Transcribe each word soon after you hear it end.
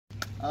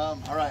All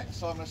right,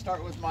 so I'm going to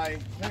start with my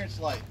clearance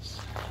lights.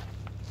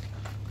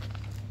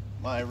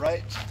 My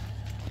right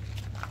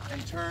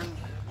and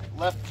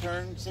left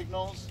turn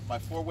signals, my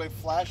four-way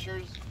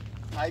flashers,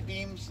 high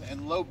beams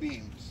and low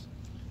beams.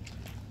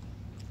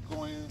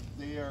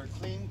 They are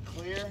clean,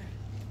 clear,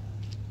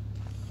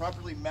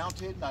 properly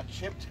mounted, not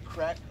chipped,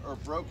 cracked, or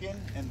broken,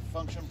 and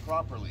function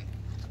properly.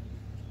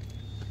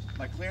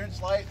 My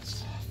clearance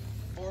lights,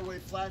 four-way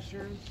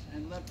flashers,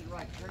 and left and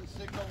right turn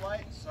signal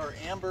lights are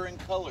amber in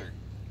color.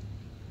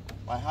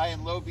 My high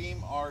and low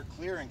beam are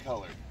clear in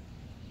color.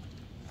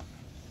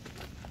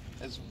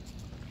 As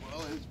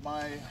well as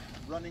my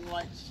running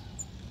lights,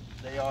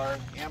 they are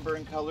amber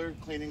in color,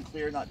 clean and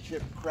clear, not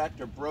chipped, cracked,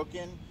 or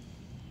broken,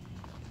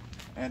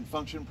 and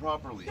function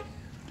properly. You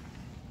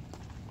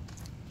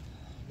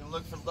can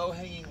look for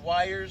low-hanging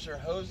wires or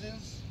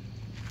hoses.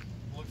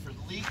 Look for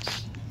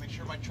leaks. Make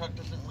sure my truck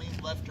doesn't lean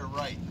left or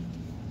right.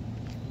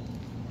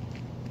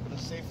 I'm going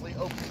to safely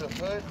open the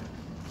hood.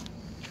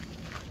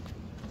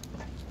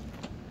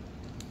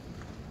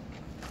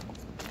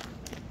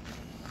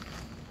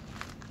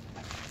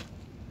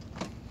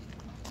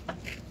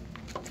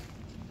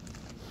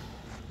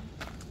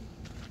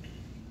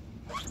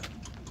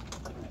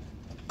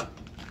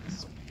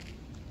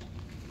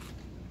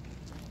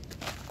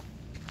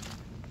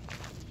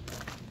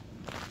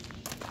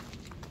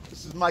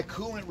 This is my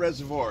coolant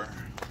reservoir.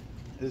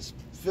 It is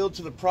filled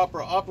to the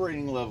proper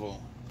operating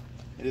level.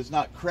 It is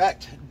not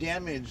cracked,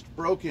 damaged,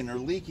 broken, or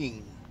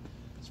leaking.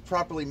 It's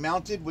properly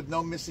mounted with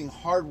no missing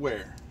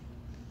hardware.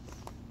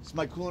 This is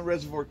my coolant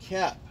reservoir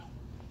cap.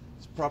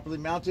 It's properly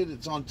mounted,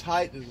 it's on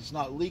tight, it is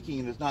not leaking,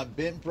 it is not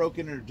bent,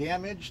 broken, or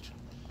damaged,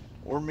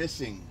 or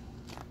missing.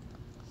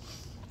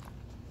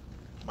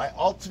 My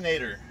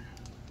alternator.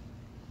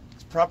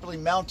 It's properly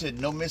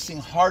mounted, no missing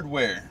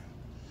hardware.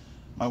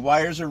 My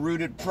wires are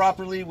routed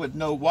properly with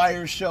no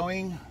wires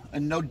showing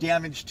and no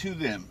damage to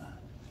them.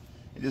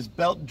 It is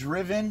belt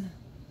driven.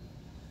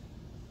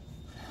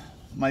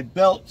 My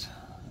belt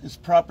is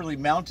properly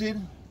mounted.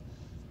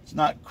 It's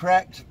not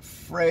cracked,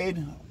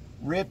 frayed,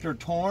 ripped, or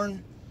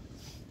torn,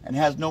 and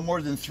has no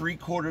more than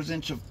 3/4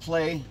 inch of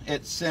play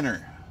at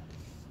center.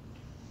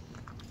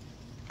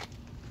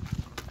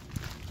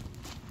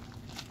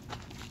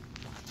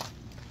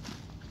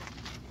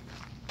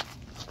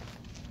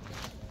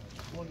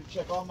 I want to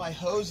check all my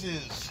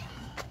hoses.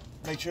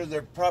 Make sure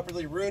they're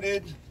properly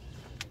rooted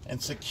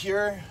and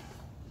secure,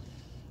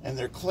 and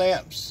their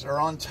clamps are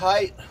on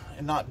tight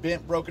and not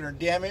bent, broken, or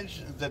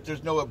damaged, that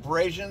there's no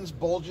abrasions,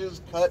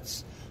 bulges,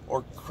 cuts,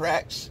 or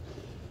cracks,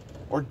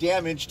 or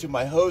damage to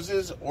my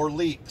hoses or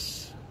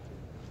leaks.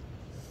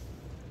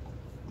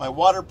 My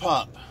water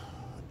pump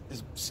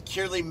is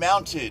securely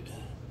mounted.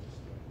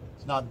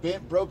 It's not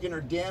bent, broken,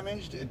 or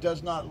damaged. It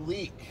does not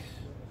leak.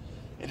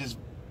 It is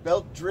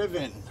belt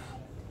driven.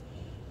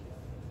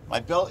 My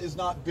belt is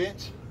not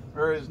bent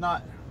or is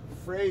not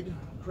frayed,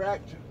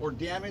 cracked, or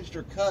damaged,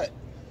 or cut.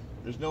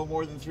 There's no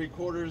more than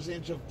 3/4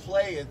 inch of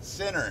play at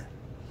center.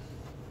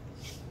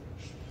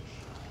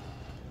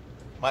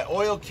 My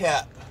oil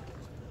cap,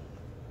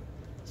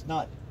 it's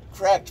not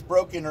cracked,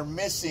 broken, or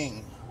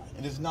missing.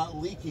 It is not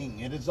leaking.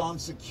 It is on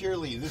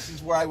securely. This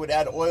is where I would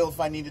add oil if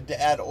I needed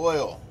to add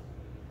oil.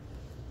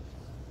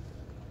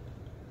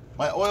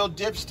 My oil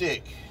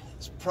dipstick,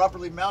 it's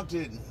properly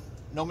mounted,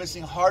 no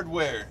missing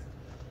hardware.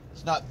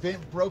 It's not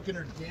bent, broken,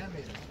 or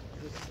damaged.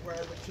 This is where I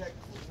would check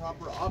the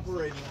proper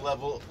operating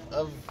level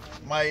of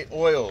my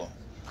oil.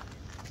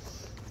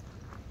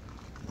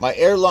 My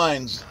air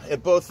lines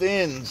at both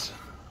ends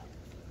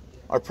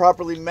are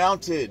properly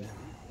mounted.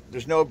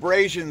 There's no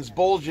abrasions,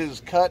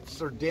 bulges,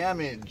 cuts, or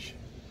damage.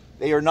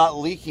 They are not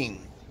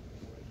leaking.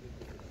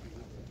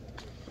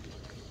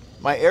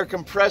 My air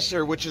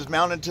compressor, which is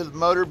mounted to the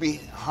motor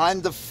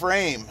behind the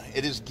frame,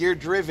 it is gear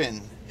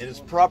driven. It is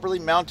properly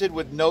mounted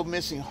with no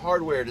missing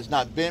hardware. It is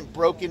not bent,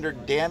 broken, or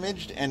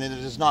damaged, and it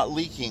is not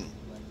leaking.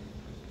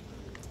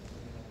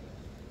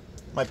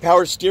 My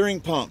power steering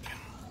pump,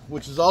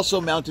 which is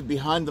also mounted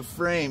behind the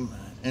frame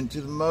and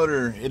to the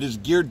motor, it is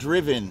gear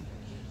driven.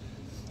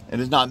 It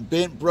is not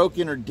bent,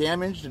 broken, or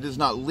damaged. It is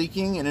not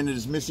leaking, and it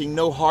is missing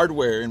no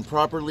hardware and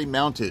properly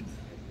mounted.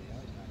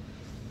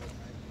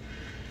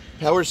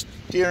 Power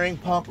steering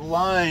pump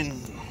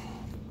line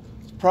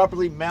is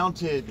properly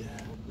mounted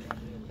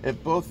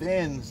at both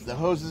ends. The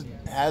hose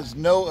has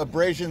no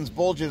abrasions,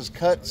 bulges,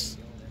 cuts,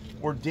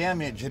 or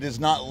damage. It is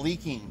not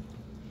leaking.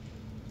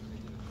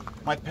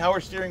 My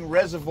power steering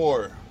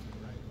reservoir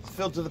is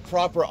filled to the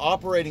proper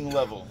operating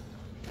level.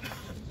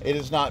 It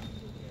is not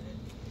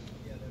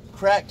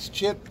cracked,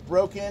 chipped,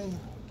 broken,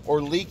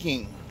 or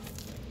leaking.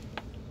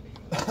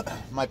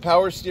 My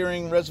power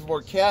steering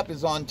reservoir cap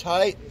is on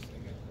tight.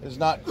 It is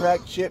not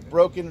cracked, chipped,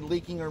 broken,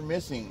 leaking, or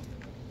missing.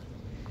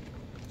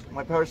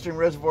 My power steering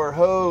reservoir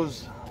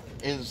hose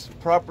is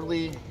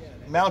properly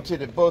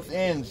mounted at both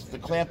ends. The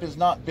clamp is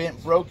not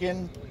bent,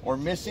 broken, or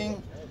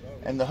missing,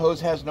 and the hose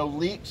has no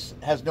leaks,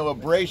 has no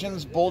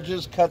abrasions,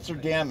 bulges, cuts, or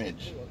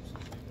damage.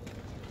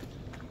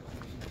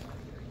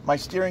 My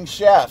steering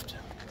shaft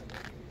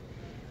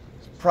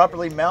is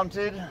properly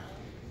mounted.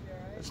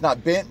 It's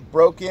not bent,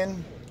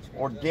 broken,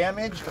 or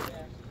damaged.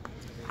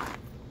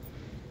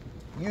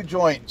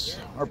 U-joints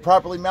are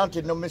properly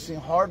mounted, no missing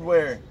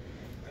hardware.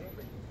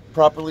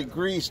 Properly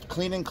greased,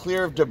 clean and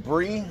clear of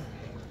debris.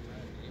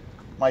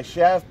 My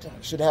shaft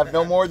should have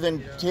no more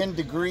than 10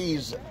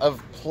 degrees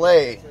of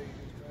play.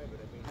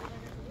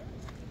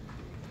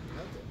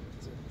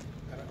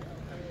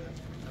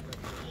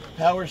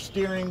 Power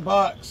steering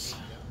box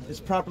is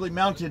properly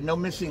mounted, no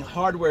missing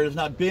hardware. It is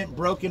not bent,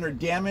 broken, or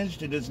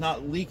damaged. It is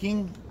not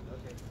leaking.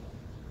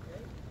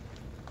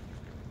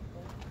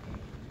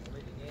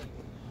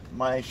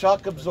 My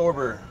shock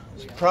absorber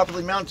is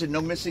properly mounted, no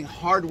missing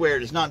hardware.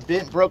 It is not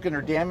bent, broken,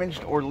 or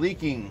damaged, or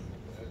leaking.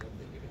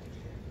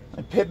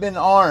 My Pitman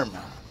arm,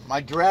 my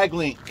drag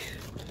link,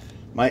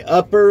 my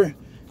upper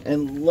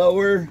and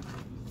lower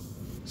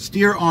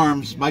steer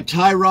arms, my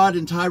tie rod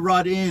and tie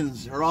rod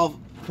ends are all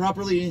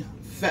properly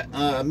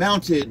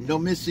mounted, no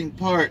missing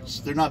parts.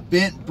 They're not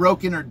bent,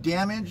 broken, or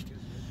damaged,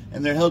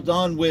 and they're held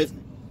on with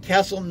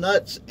castle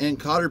nuts and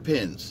cotter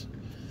pins.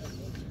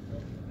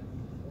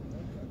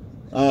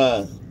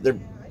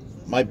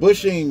 My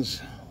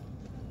bushings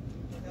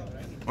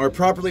are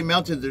properly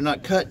mounted. They're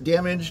not cut,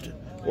 damaged,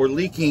 or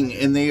leaking,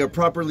 and they are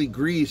properly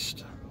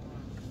greased.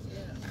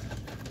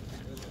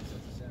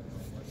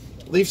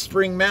 Leaf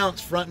spring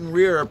mounts, front and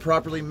rear, are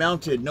properly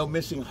mounted. No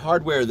missing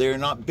hardware. They are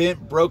not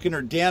bent, broken,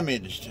 or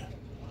damaged.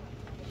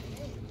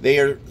 They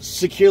are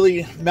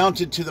securely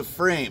mounted to the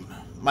frame.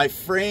 My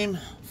frame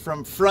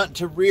from front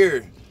to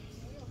rear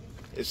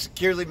is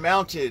securely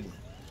mounted.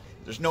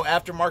 There's no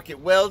aftermarket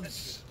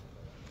welds.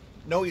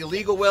 No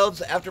illegal welds,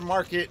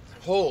 aftermarket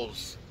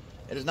holes.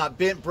 It is not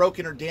bent,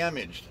 broken, or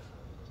damaged.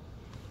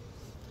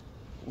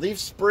 Leaf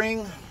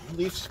spring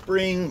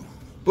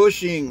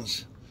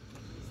bushings,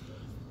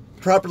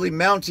 properly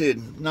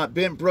mounted, not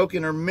bent,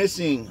 broken, or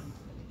missing.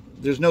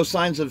 There's no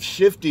signs of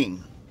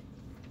shifting.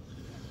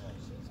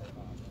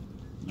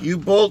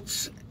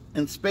 U-bolts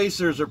and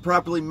spacers are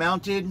properly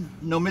mounted,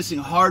 no missing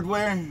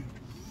hardware.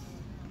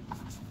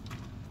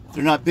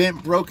 They're not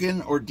bent,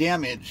 broken, or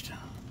damaged.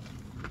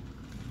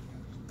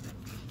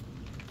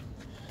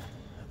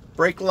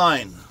 Brake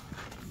line,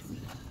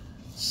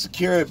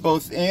 secure at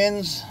both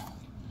ends.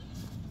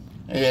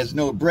 It has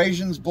no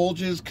abrasions,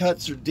 bulges,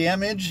 cuts, or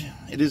damage.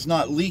 It is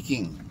not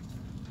leaking.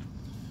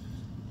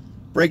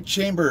 Brake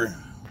chamber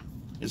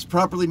is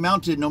properly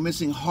mounted, no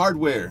missing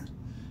hardware.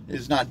 It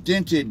is not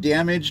dented,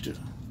 damaged,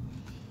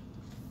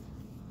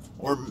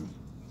 or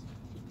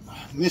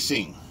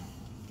missing.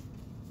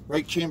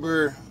 Brake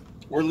chamber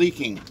or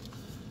leaking.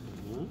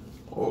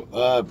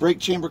 Brake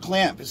chamber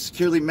clamp is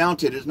securely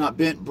mounted. It is not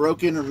bent,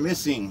 broken, or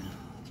missing.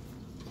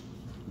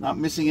 Not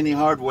missing any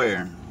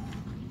hardware.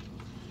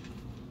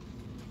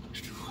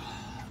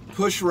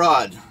 Push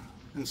rod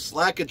and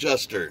slack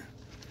adjuster,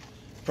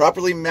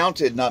 properly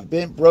mounted, not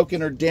bent,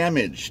 broken, or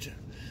damaged.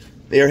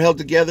 They are held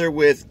together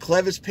with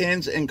clevis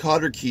pins and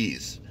cotter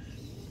keys.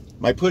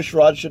 My push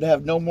rod should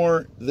have no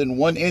more than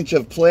 1 inch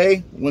of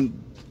play when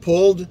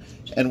pulled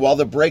and while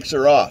the brakes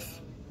are off.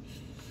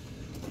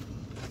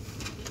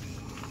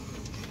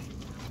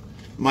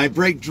 My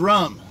brake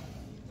drum,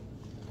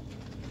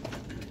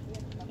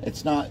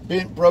 it's not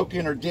bent,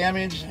 broken, or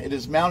damaged. It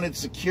is mounted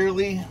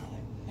securely,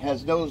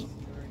 has no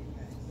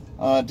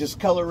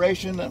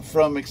discoloration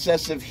from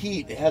excessive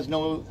heat. It has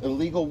no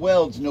illegal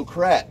welds, no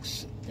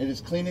cracks. It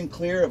is clean and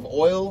clear of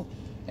oil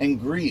and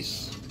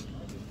grease.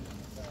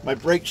 My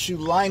brake shoe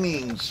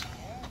linings,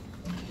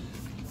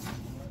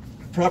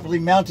 properly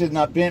mounted,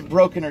 not bent,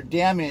 broken, or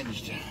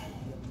damaged.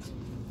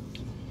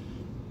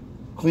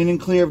 Clean and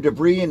clear of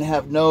debris and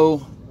have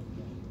no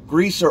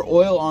grease or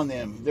oil on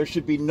them. There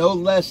should be no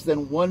less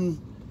than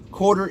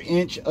 1/4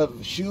 inch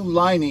of shoe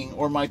lining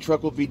or my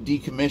truck will be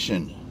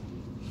decommissioned.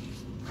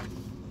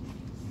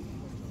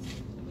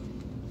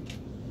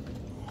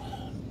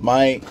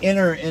 My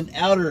inner and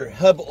outer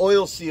hub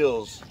oil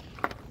seals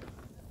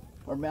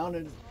are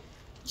mounted,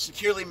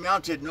 securely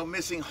mounted, no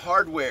missing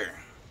hardware.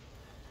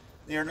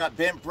 They are not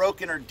bent,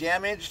 broken, or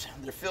damaged.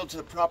 They're filled to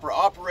the proper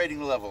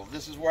operating level.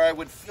 This is where I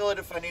would fill it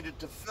if I needed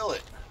to fill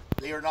it.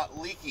 They are not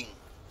leaking,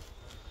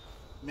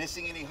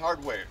 missing any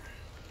hardware.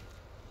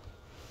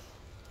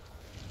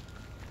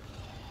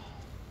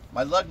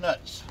 My lug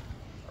nuts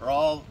are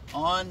all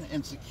on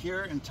and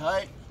secure and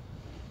tight.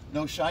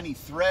 No shiny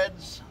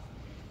threads.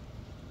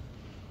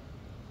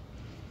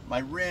 My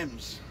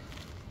rims,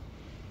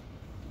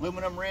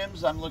 aluminum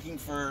rims, I'm looking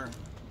for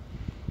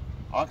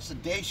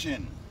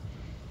oxidation.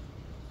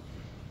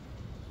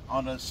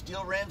 On the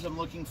steel rims, I'm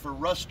looking for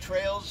rust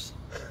trails,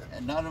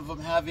 and none of them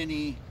have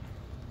any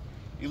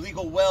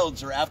illegal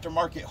welds or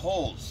aftermarket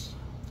holes.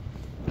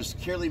 They're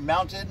securely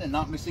mounted and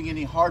not missing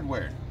any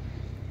hardware.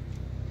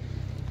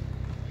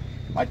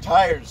 My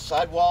tires,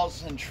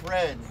 sidewalls, and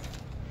tread.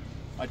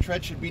 My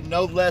tread should be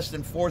no less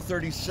than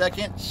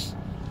 4/32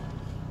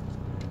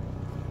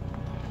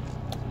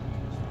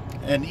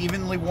 and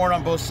evenly worn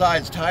on both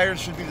sides. Tires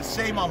should be the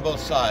same on both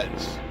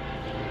sides.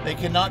 They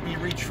cannot be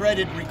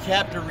retreaded,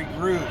 recapped, or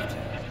regrooved.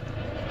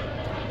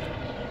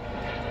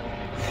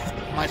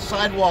 My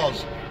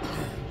sidewalls,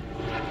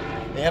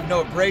 they They have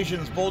no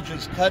abrasions,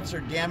 bulges, cuts,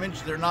 or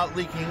damage. They're not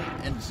leaking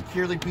and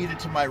securely beaded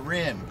to my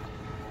rim.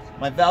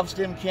 My valve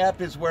stem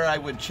cap is where I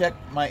would check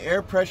my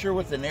air pressure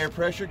with an air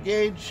pressure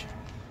gauge,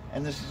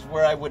 and this is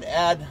where I would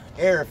add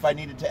air if I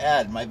needed to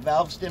add. My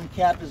valve stem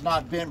cap is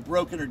not bent,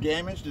 broken, or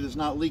damaged. It is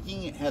not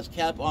leaking. It has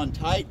cap on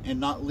tight and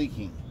not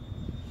leaking.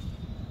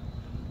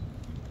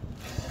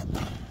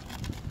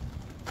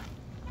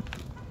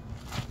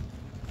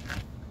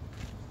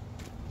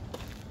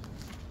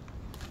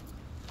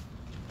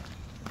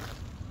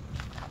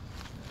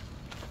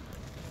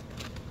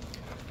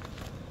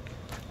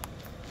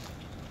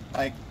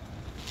 My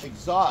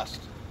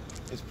exhaust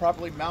is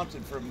properly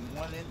mounted from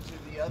one end to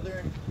the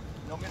other.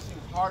 No missing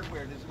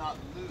hardware. It is not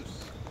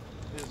loose.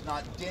 It is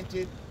not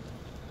dented,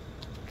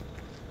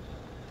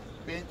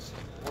 bent,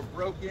 or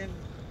broken.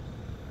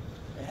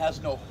 It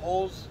has no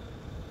holes,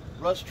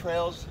 rust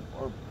trails,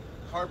 or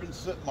carbon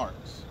soot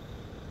marks.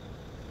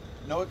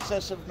 No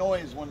excessive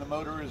noise when the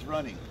motor is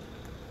running.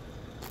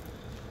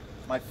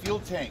 My fuel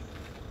tank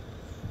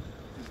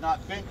is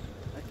not bent,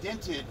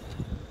 dented,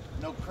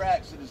 no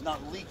cracks. It is not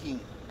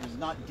leaking. It is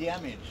not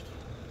damaged.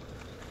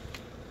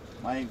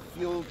 My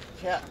fuel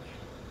cap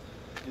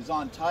is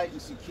on tight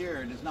and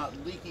secure. It is not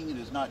leaking. It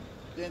is not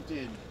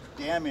dented,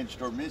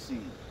 damaged, or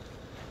missing.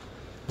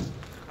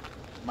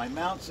 My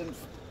mounts and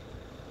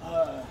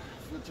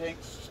fuel tank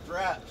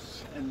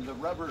straps and the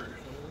rubber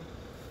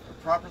are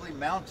properly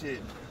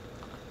mounted.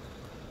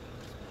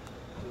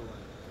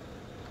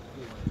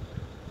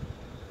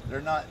 They're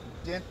not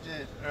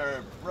dented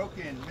or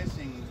broken,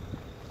 missing.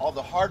 All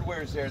the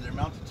hardware is there. They're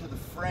mounted to the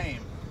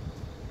frame.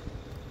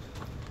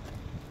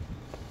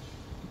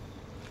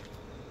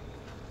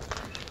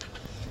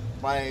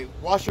 My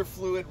washer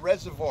fluid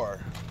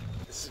reservoir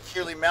is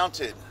securely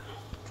mounted.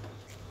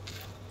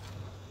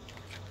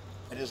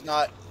 It is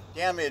not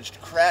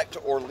damaged, cracked,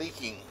 or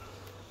leaking.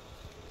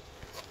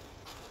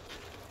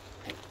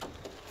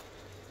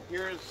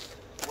 Here's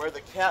where the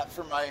cap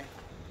for my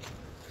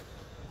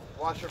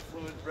washer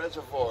fluid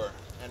reservoir,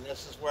 and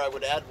this is where I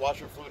would add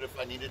washer fluid if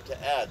I needed to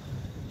add.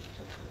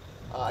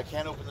 I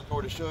can't open the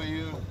door to show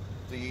you.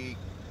 The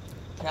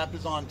cap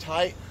is on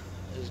tight.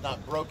 It is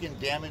not broken,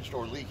 damaged,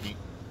 or leaking.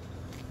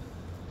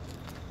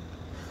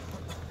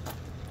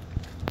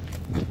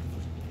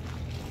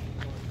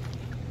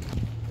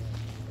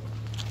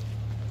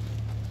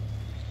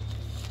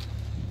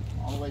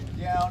 All the way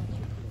down,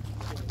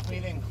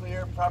 clean and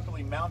clear,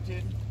 properly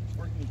mounted,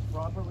 working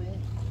properly.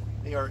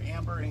 They are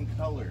amber in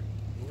color.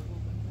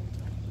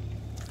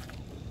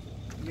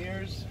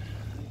 Mirrors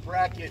and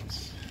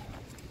brackets.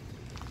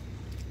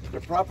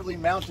 They're properly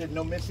mounted,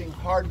 no missing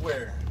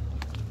hardware.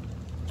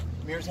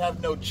 Mirrors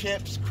have no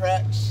chips,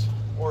 cracks,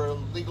 or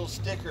illegal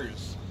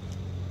stickers.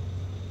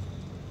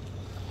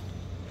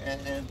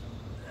 And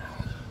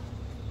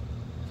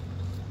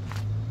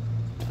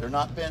they're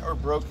not bent or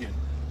broken.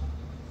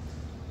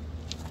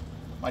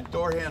 My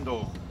door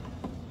handle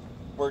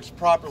works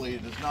properly.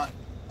 It is not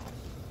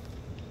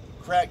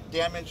cracked,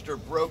 damaged, or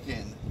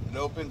broken. It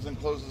opens and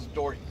closes the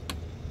door.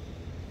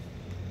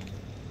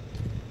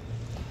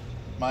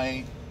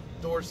 My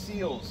door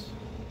seals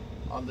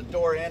on the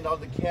door and on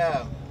the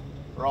cab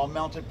are all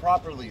mounted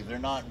properly. They're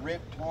not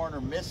ripped, torn,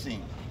 or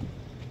missing.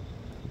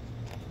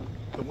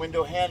 The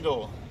window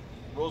handle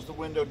rolls the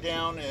window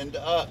down and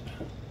up.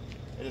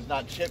 It is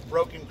not chipped,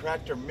 broken,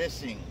 cracked, or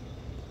missing.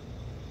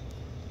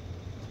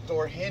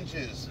 Door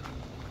hinges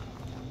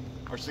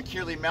are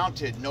securely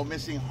mounted, no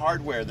missing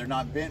hardware. They're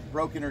not bent,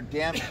 broken, or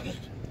damaged.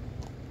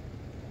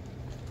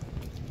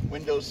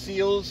 Window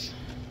seals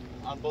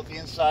on both the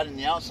inside and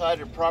the outside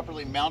are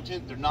properly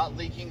mounted. They're not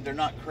leaking, they're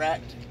not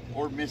cracked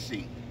or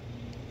missing.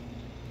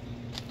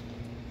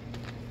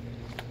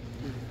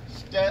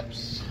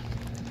 Steps,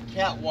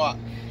 catwalk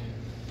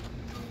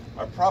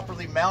are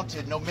properly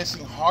mounted, no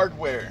missing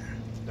hardware.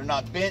 They're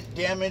not bent,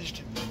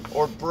 damaged,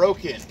 or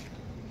broken.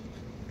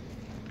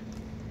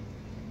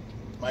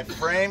 My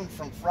frame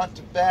from front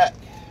to back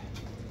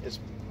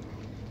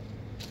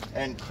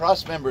and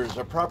cross members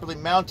are properly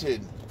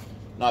mounted,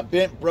 not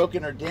bent,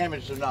 broken, or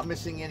damaged. They're not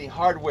missing any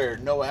hardware.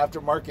 No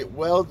aftermarket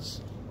welds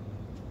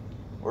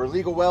or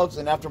illegal welds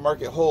and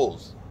aftermarket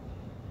holes.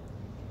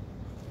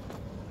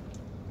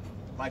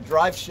 My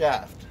drive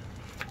shaft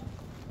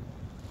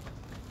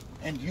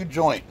and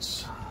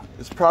U-joints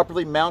is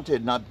properly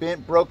mounted, not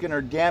bent, broken,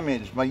 or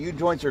damaged. My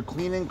U-joints are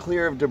clean and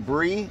clear of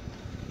debris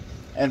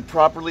and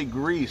properly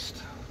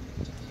greased.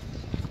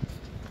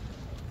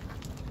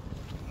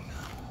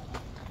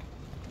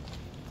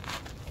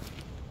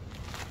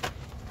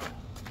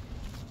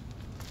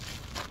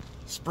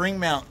 Spring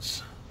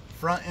mounts,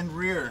 front and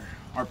rear,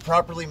 are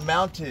properly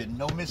mounted,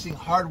 no missing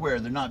hardware.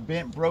 They're not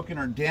bent, broken,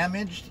 or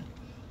damaged.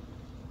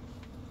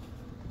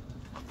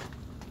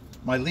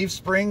 My leaf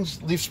spring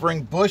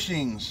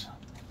bushings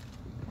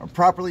are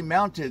properly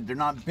mounted. They're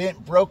not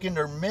bent, broken,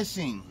 or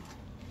missing.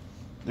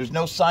 There's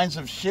no signs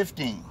of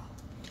shifting.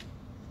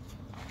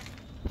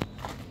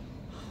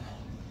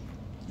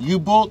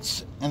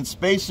 U-bolts and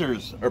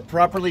spacers are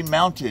properly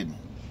mounted.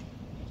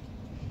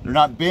 They're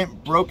not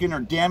bent, broken, or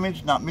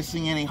damaged, not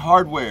missing any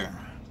hardware.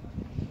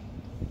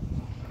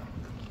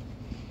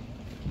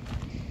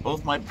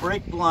 Both my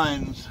brake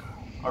blinds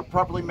are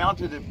properly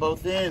mounted at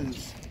both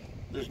ends.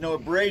 There's no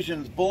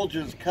abrasions,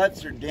 bulges,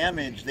 cuts, or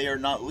damage. They are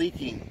not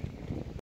leaking.